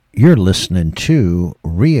You're listening to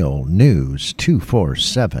Real News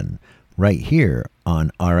 247 right here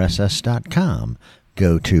on RSS.com.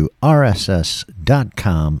 Go to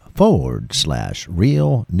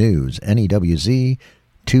rss.com/Real News, NEWZ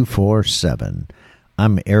 247.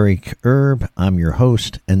 I'm Eric Erb. I'm your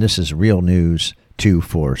host, and this is Real News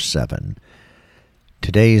 247.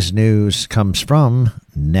 Today's news comes from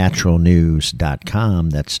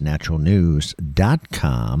naturalnews.com. That's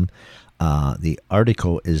naturalnews.com. The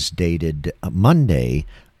article is dated Monday,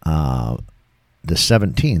 the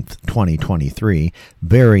 17th, 2023.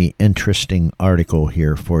 Very interesting article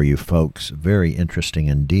here for you folks. Very interesting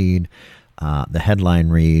indeed. The headline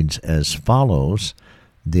reads as follows.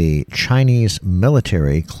 The Chinese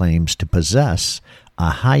military claims to possess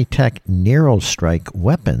a high-tech NEUROSTRIKE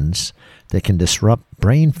weapons that can disrupt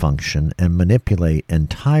brain function and manipulate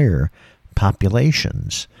entire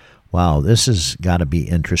populations. Wow, this has got to be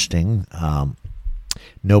interesting.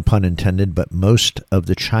 No pun intended, but most of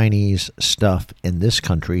the Chinese stuff in this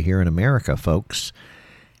country, here in America, folks,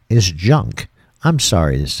 is junk. I'm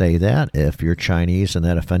sorry to say that. If you're Chinese and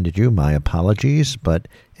that offended you, my apologies, but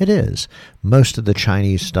it is. Most of the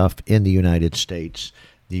Chinese stuff in the United States,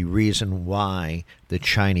 the reason why the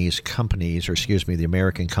Chinese companies, the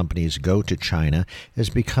American companies go to China is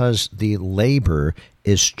because the labor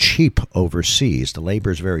is cheap overseas. The labor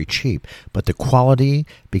is very cheap, but the quality,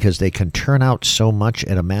 because they can turn out so much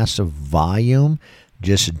at a massive volume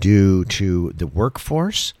just due to the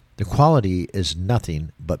workforce, the quality is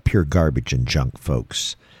nothing but pure garbage and junk,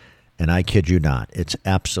 folks. And I kid you not, it's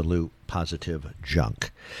absolute positive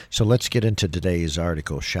junk. So let's get into today's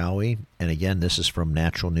article, shall we? And again, this is from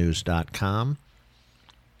naturalnews.com,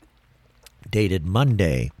 dated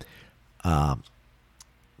Monday,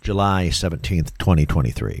 July 17th,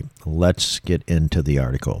 2023. Let's get into the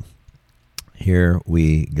article. Here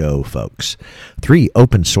we go, folks. 3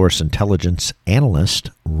 open source intelligence analysts,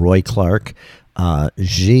 Roy Clark, I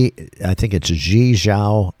think it's Ji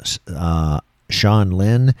Zhao, Sean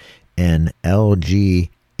Lin, and LG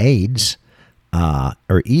AIDS,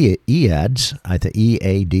 or EADS, I think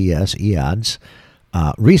EADS,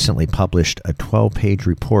 recently published a 12-page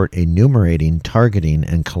report enumerating, targeting,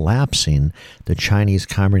 and collapsing the Chinese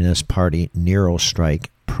Communist Party NEUROSTRIKE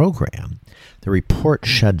program. The report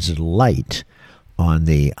sheds light on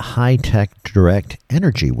the high-tech direct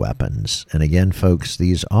energy weapons. And again, folks,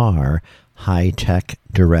 these are high-tech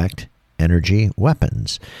direct energy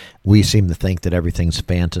weapons. We seem to think that everything's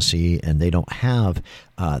fantasy and they don't have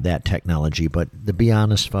that technology. But to be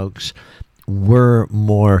honest, folks, we're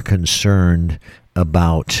more concerned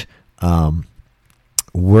about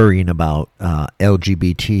worrying about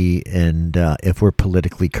LGBT and if we're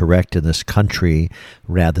politically correct in this country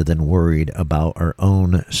rather than worried about our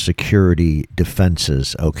own security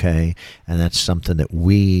defenses, okay? And that's something that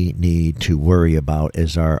we need to worry about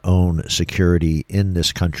is our own security in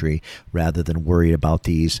this country rather than worry about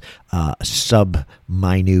these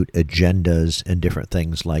sub-minute agendas and different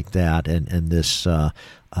things like that. And this,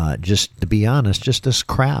 just to be honest, just this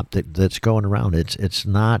crap that's going around, it's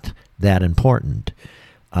not that important.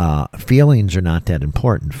 Feelings are not that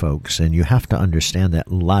important, folks, and you have to understand that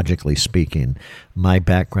logically speaking. My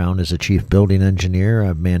background is a chief building engineer.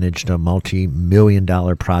 I've managed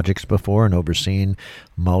multi-million-dollar projects before and overseen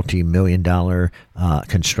multi-million-dollar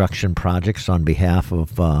construction projects on behalf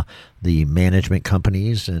of the management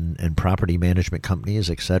companies and property management companies,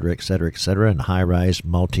 et cetera, and high-rise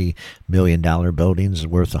multi-million-dollar buildings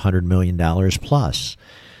worth $100 million plus.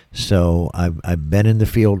 So I've been in the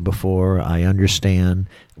field before. I understand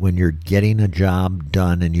when you're getting a job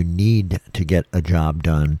done and you need to get a job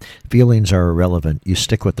done, feelings are irrelevant. You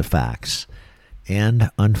stick with the facts.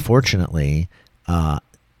 And unfortunately,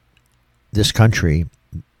 this country,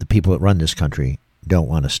 the people that run this country, don't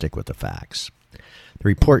want to stick with the facts. The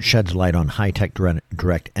report sheds light on high-tech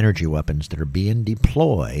direct energy weapons that are being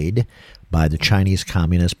deployed by the Chinese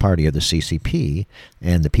Communist Party, or the CCP,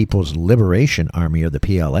 and the People's Liberation Army, or the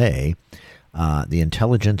PLA. The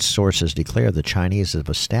intelligence sources declare the Chinese have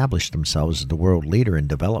established themselves as the world leader in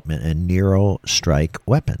development in NEUROSTRIKE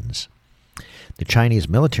weapons. The Chinese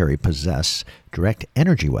military possess direct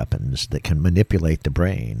energy weapons that can manipulate the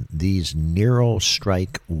brain. These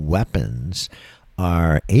NEUROSTRIKE weapons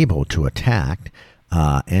are able to attack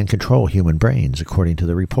and control human brains, according to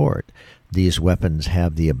the report. These weapons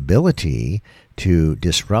have the ability to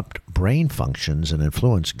disrupt brain functions and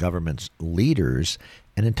influence governments, leaders,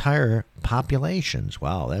 and entire populations.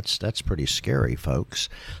 Wow, that's pretty scary, folks.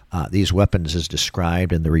 These weapons, as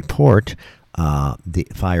described in the report,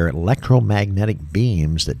 fire electromagnetic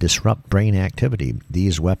beams that disrupt brain activity.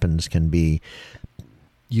 These weapons can be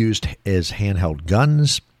used as handheld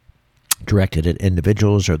guns, directed at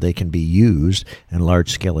individuals, or they can be used in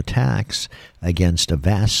large-scale attacks against a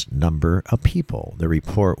vast number of people. The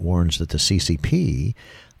report warns that the CCP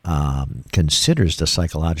considers the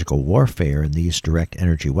psychological warfare in these direct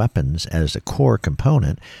energy weapons as a core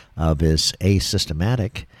component of its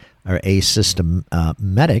asystematic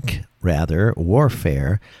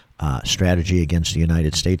warfare strategy against the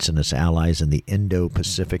United States and its allies in the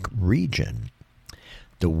Indo-Pacific region.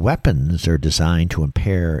 The weapons are designed to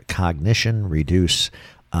impair cognition, reduce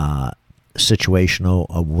situational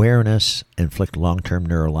awareness, inflict long-term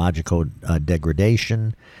neurological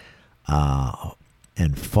degradation,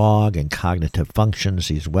 and fog and cognitive functions.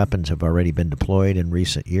 These weapons have already been deployed in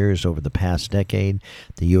recent years. Over the past decade,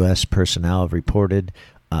 the U.S. personnel have reported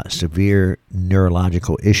severe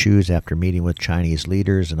neurological issues after meeting with Chinese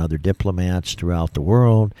leaders and other diplomats throughout the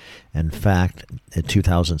world. In fact, in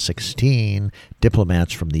 2016,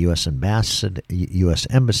 diplomats from the U.S.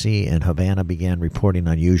 Embassy in Havana began reporting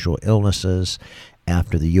unusual illnesses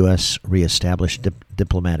after the U.S. reestablished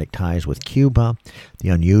diplomatic ties with Cuba. The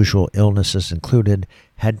unusual illnesses included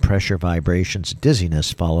head pressure, vibrations,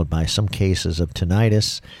 dizziness, followed by some cases of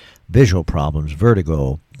tinnitus, visual problems,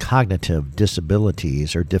 vertigo, cognitive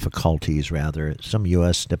disabilities or difficulties, rather. Some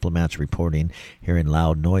U.S. diplomats reporting hearing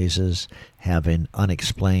loud noises, having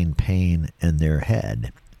unexplained pain in their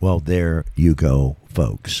head. Well, there you go,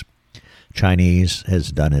 folks. Chinese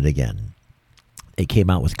has done it again. They came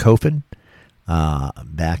out with COVID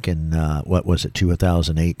back in,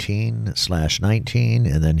 2018/19,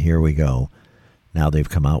 and then here we go. Now they've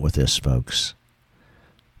come out with this, folks.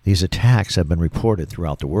 These attacks have been reported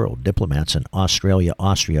throughout the world. Diplomats in Australia,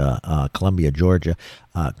 Austria, Colombia, Georgia,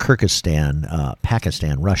 Kyrgyzstan,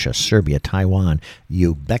 Pakistan, Russia, Serbia, Taiwan,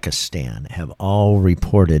 Uzbekistan have all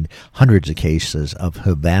reported hundreds of cases of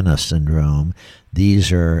Havana syndrome.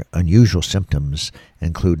 These are unusual symptoms,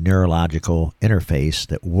 include neurological interface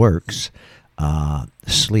that works,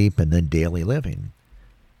 sleep, and then daily living.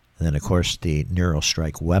 And then, of course, the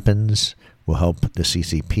NEUROSTRIKE weapons will help the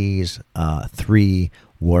CCP's three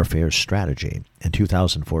warfare strategy. In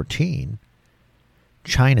 2014,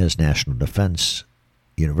 China's National Defense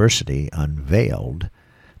University unveiled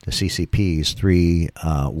the CCP's three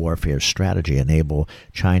warfare strategy, enable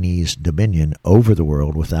Chinese dominion over the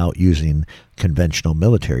world without using conventional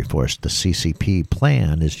military force. The CCP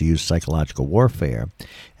plan is to use psychological warfare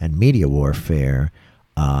and media warfare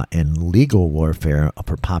and legal warfare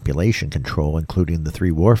for population control, including the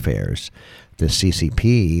three warfares. The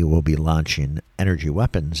CCP will be launching energy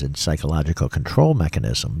weapons and psychological control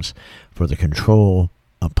mechanisms for the control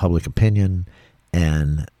of public opinion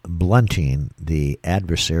and blunting the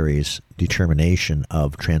adversary's determination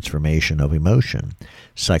of transformation of emotion,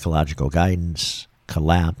 psychological guidance,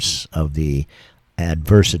 collapse of the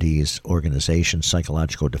adversities organization,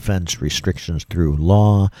 psychological defense, restrictions through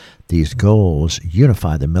law. These goals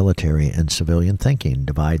unify the military and civilian thinking,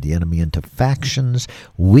 divide the enemy into factions,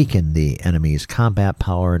 weaken the enemy's combat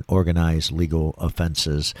power, and organize legal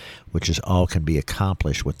offenses, which is all can be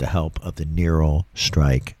accomplished with the help of the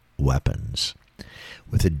NEUROSTRIKE weapons.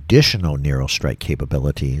 With additional NEUROSTRIKE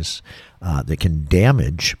capabilities that can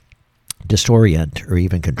damage, disorient, or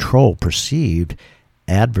even control perceived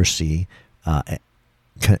adversary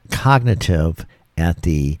cognitive at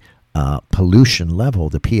the pollution level,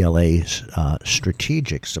 the PLA's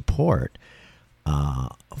strategic support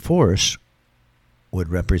force would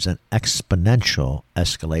represent exponential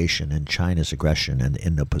escalation in China's aggression in the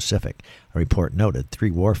Indo-Pacific. A report noted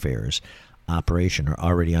 3 warfares operation are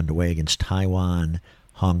already underway against Taiwan,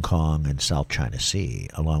 Hong Kong, and South China Sea,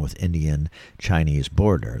 along with Indian-Chinese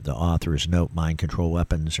border. The authors note mind control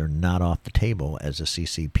weapons are not off the table as the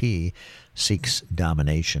CCP seeks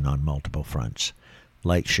domination on multiple fronts.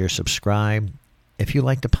 Like, share, subscribe if you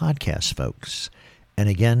like the podcast, folks. And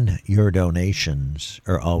again, your donations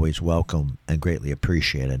are always welcome and greatly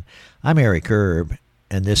appreciated. I'm Eric Erb,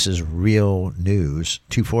 and this is Real News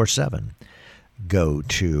 247. Go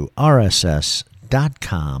to rss.com/Real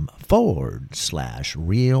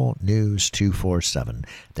News 247.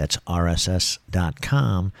 That's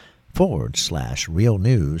rss.com/Real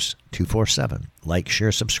News 247. Like,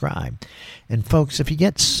 share, subscribe. And folks, if you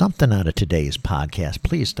get something out of today's podcast,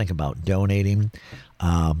 please think about donating.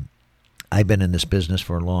 I've been in this business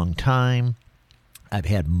for a long time. I've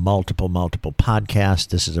had multiple podcasts.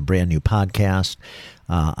 This is a brand new podcast.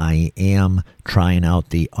 I am trying out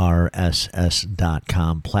the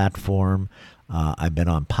rss.com platform. I've been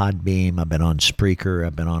on Podbeam. I've been on Spreaker.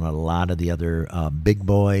 I've been on a lot of the other big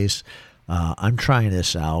boys. I'm trying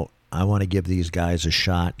this out, I want to give these guys a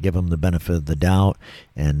shot, give them the benefit of the doubt,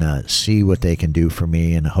 and see what they can do for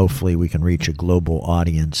me, and hopefully we can reach a global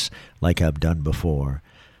audience like I've done before.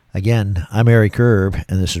 Again, I'm Eric Erb,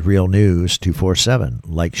 and this is Real News 247.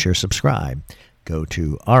 Like, share, subscribe. Go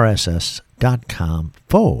to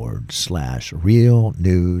rss.com/Real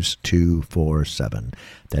News 247.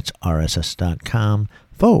 That's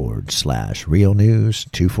rss.com/Real News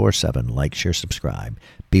 247. Like, share, subscribe.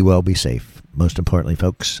 Be well, be safe. Most importantly,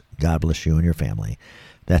 folks, God bless you and your family.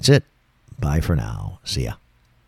 That's it. Bye for now. See ya.